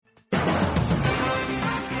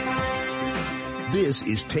This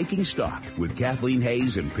is Taking Stock with Kathleen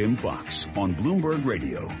Hayes and Pim Fox on Bloomberg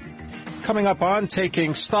Radio. Coming up on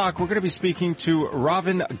Taking Stock, we're going to be speaking to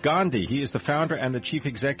Ravin Gandhi. He is the founder and the chief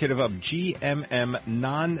executive of GMM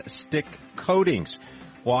Nonstick Coatings.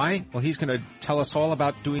 Why? Well, he's going to tell us all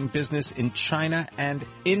about doing business in China and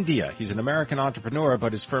India. He's an American entrepreneur,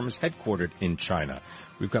 but his firm is headquartered in China.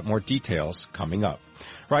 We've got more details coming up.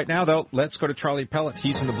 Right now, though, let's go to Charlie Pellet.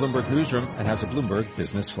 He's in the Bloomberg newsroom and has a Bloomberg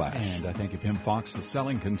Business Flash. And I thank you, Pim Fox. The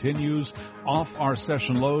selling continues off our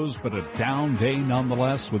session lows, but a down day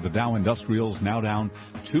nonetheless, with the Dow Industrials now down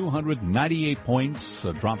 298 points,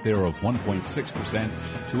 a drop there of 1.6%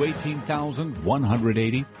 to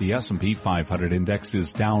 18,180. The S&P 500 index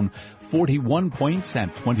is down 41 points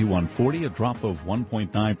at 2140, a drop of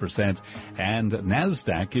 1.9%, and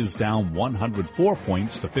NASDAQ is down 104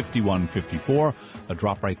 points to 5154, a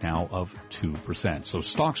drop right now of 2%. So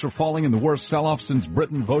stocks are falling in the worst sell-off since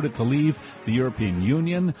Britain voted to leave the European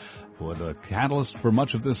Union. For the catalyst for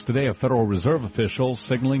much of this today, a Federal Reserve official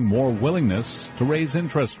signaling more willingness to raise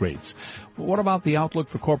interest rates. What about the outlook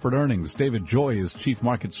for corporate earnings? David Joy is chief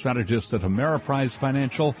market strategist at Ameriprise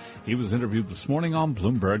Financial. He was interviewed this morning on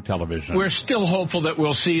Bloomberg Television. We're still hopeful that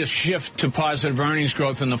we'll see a shift to positive earnings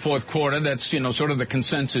growth in the fourth quarter. That's, sort of the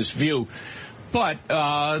consensus view. But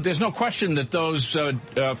there's no question that those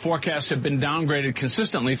forecasts have been downgraded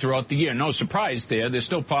consistently throughout the year. No surprise there. They're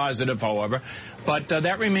still positive, however. But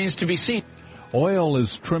that remains to be seen. Oil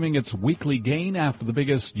is trimming its weekly gain after the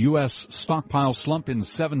biggest U.S. stockpile slump in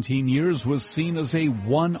 17 years was seen as a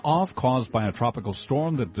one-off caused by a tropical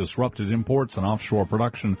storm that disrupted imports and offshore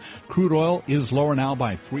production. Crude oil is lower now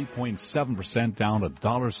by 3.7%, down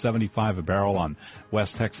 $1.75 a barrel on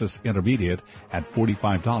West Texas Intermediate at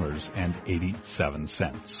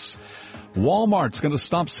 $45.87. Walmart's going to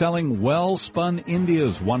stop selling well-spun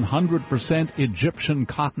India's 100% Egyptian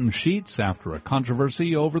cotton sheets after a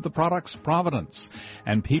controversy over the product's provenance.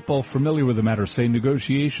 And people familiar with the matter say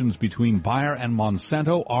negotiations between Bayer and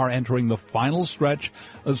Monsanto are entering the final stretch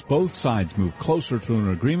as both sides move closer to an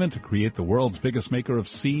agreement to create the world's biggest maker of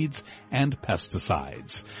seeds and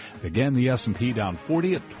pesticides. Again, the S&P down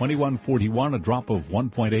 40 at 2141, a drop of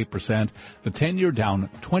 1.8%. The 10-year down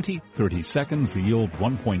 20/30 seconds, the yield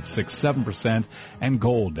 1.67%, and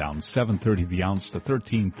gold down 7.30 the ounce to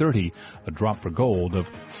 13.30, a drop for gold of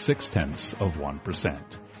 0.6%.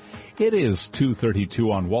 It is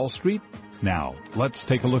 2:32 on Wall Street. Now, let's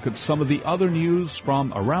take a look at some of the other news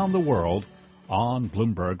from around the world on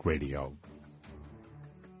Bloomberg Radio.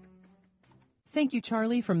 Thank you,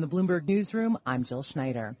 Charlie. From the Bloomberg Newsroom, I'm Jill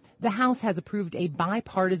Schneider. The House has approved a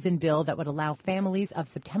bipartisan bill that would allow families of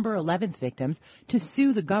September 11th victims to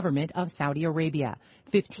sue the government of Saudi Arabia.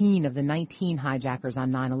 15 of the 19 hijackers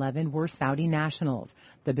on 9/11 were Saudi nationals.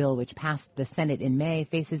 The bill, which passed the Senate in May,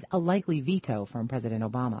 faces a likely veto from President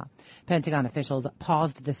Obama. Pentagon officials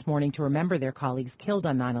paused this morning to remember their colleagues killed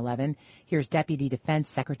on 9/11. Here's Deputy Defense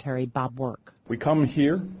Secretary Bob Work. We come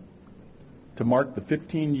here to mark the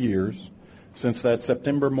 15 years since that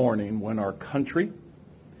September morning when our country,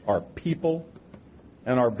 our people,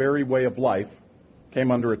 and our very way of life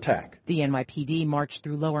came under attack. The NYPD marched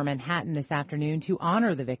through Lower Manhattan this afternoon to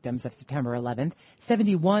honor the victims of September 11th.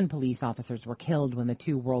 71 police officers were killed when the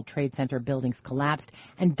two World Trade Center buildings collapsed,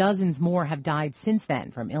 and dozens more have died since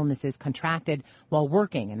then from illnesses contracted while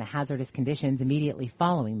working in the hazardous conditions immediately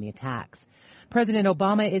following the attacks. President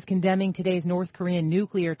Obama is condemning today's North Korean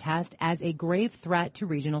nuclear test as a grave threat to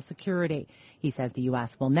regional security. He says the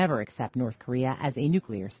U.S. will never accept North Korea as a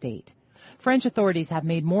nuclear state. French authorities have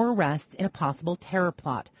made more arrests in a possible terror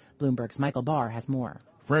plot. Bloomberg's Michael Barr has more.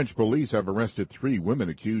 French police have arrested 3 women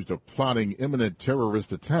accused of plotting imminent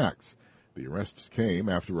terrorist attacks. The arrests came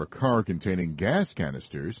after a car containing gas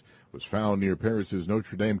canisters was found near Paris's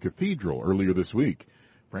Notre Dame Cathedral earlier this week.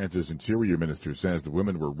 France's interior minister says the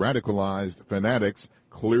women were radicalized fanatics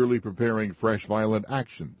clearly preparing fresh violent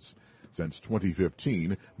actions. Since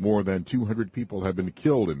 2015, more than 200 people have been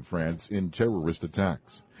killed in France in terrorist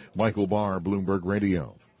attacks. Michael Barr, Bloomberg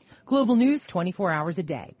Radio. Global news 24 hours a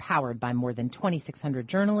day, powered by more than 2,600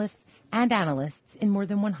 journalists and analysts in more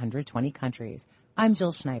than 120 countries. I'm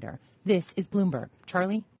Jill Schneider. This is Bloomberg.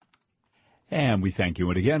 Charlie? And we thank you.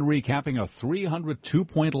 And again, recapping a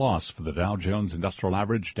 302-point loss for the Dow Jones Industrial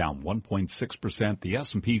Average, down 1.6%. The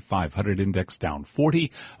S&P 500 Index down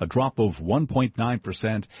 40, a drop of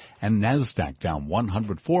 1.9%. And NASDAQ down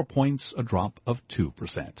 104 points, a drop of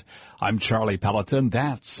 2%. I'm Charlie Pelleton.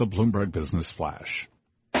 That's a Bloomberg Business Flash.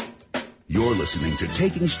 You're listening to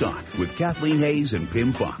Taking Stock with Kathleen Hayes and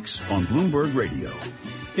Pim Fox on Bloomberg Radio.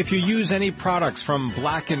 If you use any products from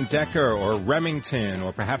Black & Decker or Remington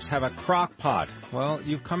or perhaps have a crock pot, well,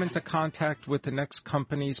 you've come into contact with the next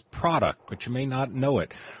company's product, but you may not know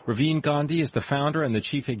it. Raveen Gandhi is the founder and the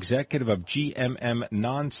chief executive of GMM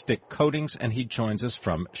Nonstick Coatings, and he joins us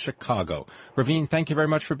from Chicago. Raveen, thank you very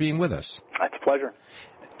much for being with us. It's a pleasure.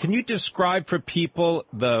 Can you describe for people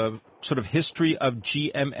the sort of history of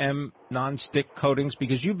GMM Nonstick Coatings?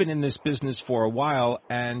 Because you've been in this business for a while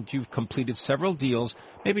and you've completed several deals.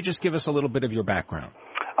 Maybe just give us a little bit of your background.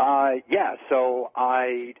 So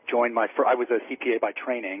I joined I was a CPA by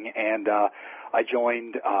training, and I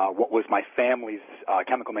joined what was my family's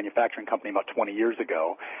chemical manufacturing company about 20 years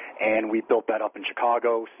ago, and we built that up in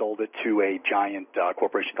Chicago, sold it to a giant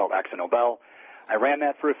corporation called AkzoNobel. I ran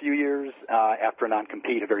that for a few years. After a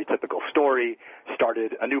non-compete, a very typical story,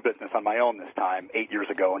 started a new business on my own this time 8 years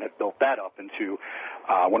ago, and have built that up into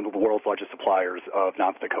one of the world's largest suppliers of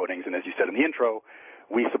nonstick coatings. And as you said in the intro,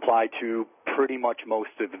 we supply to pretty much most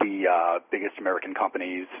of the biggest American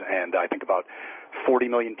companies, and I think about 40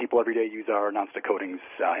 million people every day use our nonstick coatings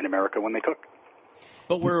in America when they cook.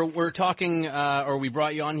 But we're talking, or we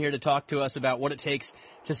brought you on here to talk to us about what it takes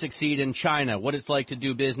to succeed in China, what it's like to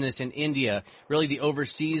do business in India, really the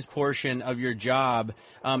overseas portion of your job.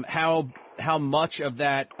 How much of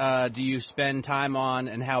that do you spend time on,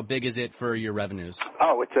 and how big is it for your revenues?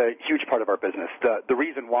 Oh, it's a huge part of our business. The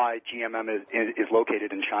reason why GMM is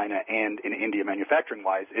located in China and in India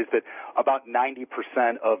manufacturing-wise is that about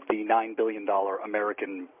 90% of the $9 billion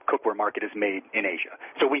American cookware market is made in Asia.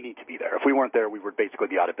 So we need to be there. If we weren't there, we would basically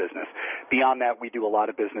be out of business. Beyond that, we do a lot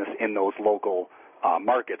of business in those local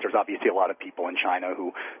markets. There's obviously a lot of people in China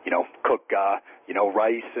who, cook,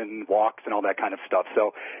 rice and woks and all that kind of stuff.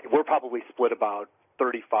 So we're probably split about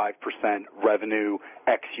 35% revenue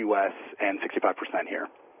ex-U.S. and 65% here.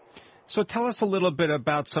 So tell us a little bit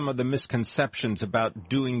about some of the misconceptions about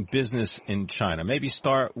doing business in China. Maybe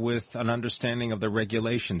start with an understanding of the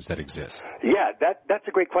regulations that exist. Yeah, that's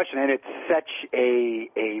a great question, and it's such a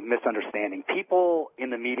misunderstanding. People in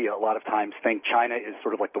the media a lot of times think China is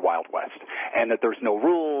sort of like the Wild West, and that there's no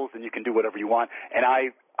rules and you can do whatever you want. And I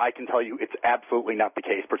can tell you it's absolutely not the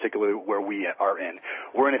case, particularly where we are in.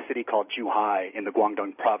 We're in a city called Zhuhai in the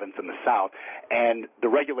Guangdong province in the south, and the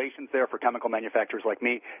regulations there for chemical manufacturers like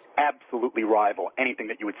me absolutely rival anything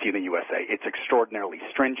that you would see in the USA. It's extraordinarily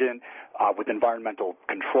stringent with environmental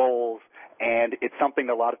controls, and it's something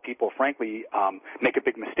that a lot of people, frankly, make a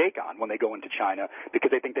big mistake on when they go into China because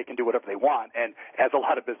they think they can do whatever they want. And as a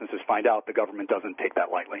lot of businesses find out, the government doesn't take that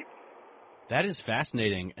lightly. That is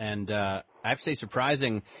fascinating, and I have to say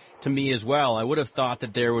surprising to me as well. I would have thought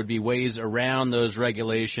that there would be ways around those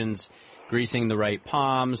regulations, greasing the right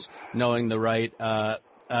palms, knowing the right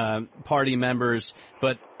party members,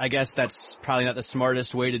 but I guess that's probably not the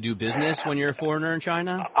smartest way to do business when you're a foreigner in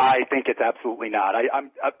China? I think it's absolutely not. I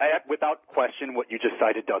without question, what you just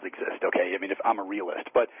cited does exist, okay? I mean, if I'm a realist.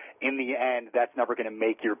 But in the end, that's never going to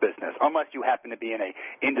make your business, unless you happen to be in an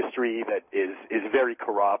industry that is very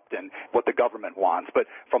corrupt and what the government wants. But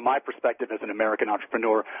from my perspective as an American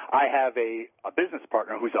entrepreneur, I have a business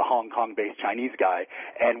partner who's a Hong Kong-based Chinese guy,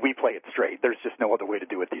 and we play it straight. There's just no other way to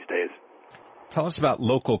do it these days. Tell us about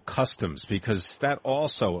local customs, because that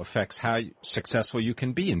also affects how successful you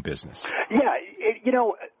can be in business. Yeah,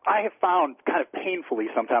 I have found kind of painfully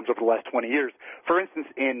sometimes over the last 20 years, for instance,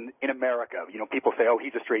 in America, people say, oh,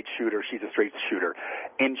 he's a straight shooter, she's a straight shooter.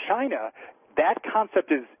 In China, that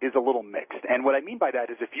concept is a little mixed. And what I mean by that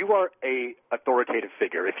is if you are a authoritative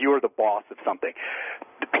figure, if you are the boss of something,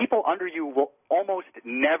 the people under you will almost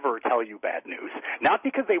never tell you bad news. Not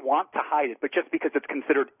because they want to hide it, but just because it's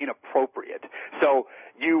considered inappropriate. So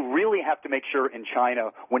you really have to make sure in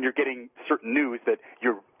China when you're getting certain news that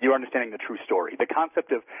you're understanding the true story. The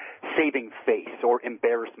concept of saving face or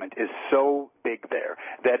embarrassment is so big there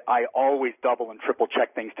that I always double and triple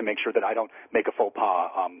check things to make sure that I don't make a faux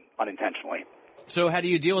pas unintentionally. So how do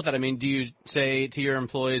you deal with that? I mean, do you say to your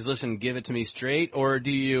employees, listen, give it to me straight, or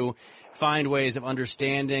do you find ways of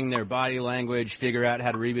understanding their body language, figure out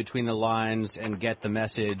how to read between the lines, and get the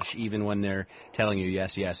message even when they're telling you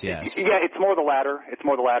yes, yes, yes? Yeah, it's more the latter.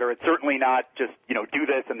 It's certainly not just, do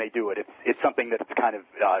this and they do it. It's something that's kind of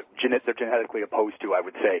they're genetically opposed to, I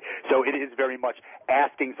would say. So it is very much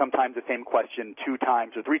asking sometimes the same question 2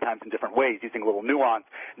 times or 3 times in different ways, using a little nuance,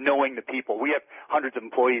 knowing the people. We have hundreds of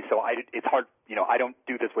employees, so it's hard, I don't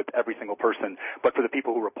do this with every single person, but for the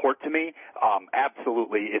people who report to me,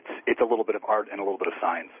 absolutely, it's a little bit of art and a little bit of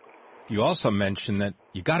science. You also mentioned that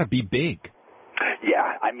you got to be big.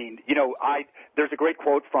 Yeah, I mean, there's a great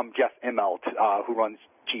quote from Jeff Immelt, who runs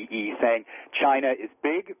GE, saying China is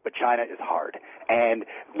big, but China is hard. And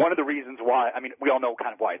one of the reasons why, I mean, we all know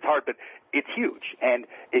kind of why it's hard, but it's huge. And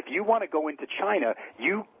if you want to go into China,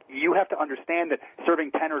 you have to understand that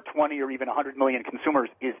serving 10 or 20 or even 100 million consumers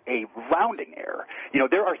is a rounding error. You know,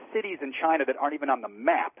 there are cities in China that aren't even on the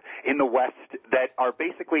map in the West that are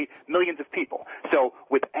basically millions of people. So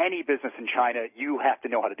with any business in China, you have to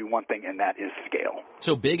know how to do one thing, and that is scale.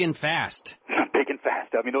 So big and fast. Big and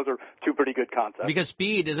fast. I mean, those are two pretty good concepts. Because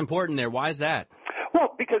speed is important there. Why is that?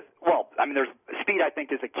 Well, I mean, there's speed, I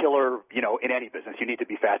think, is a killer, you know, in any business. You need to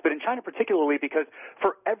be fast. But in China particularly, because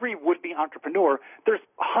for every would-be entrepreneur, there's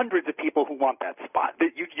hundreds of people who want that spot.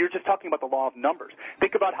 You're just talking about the law of numbers.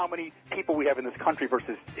 Think about how many people we have in this country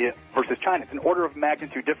versus China. It's an order of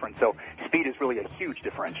magnitude difference. So speed is really a huge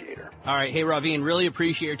differentiator. All right. Hey, Ravin, really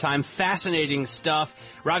appreciate your time. Fascinating stuff.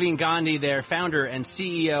 Ravin Gandhi there, founder and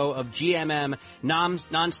CEO of GMM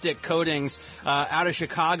Nonstick Coatings out of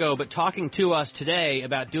Chicago, but talking to us today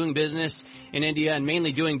about doing business in India and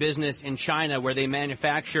mainly doing business in China, where they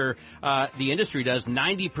manufacture, the industry does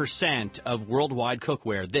 90% of worldwide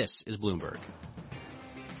cookware. This is Bloomberg.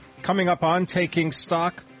 Coming up on Taking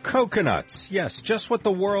Stock, coconuts. Yes, just what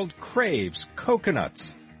the world craves,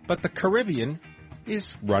 coconuts. But the Caribbean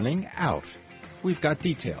is running out. We've got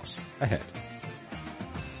details ahead.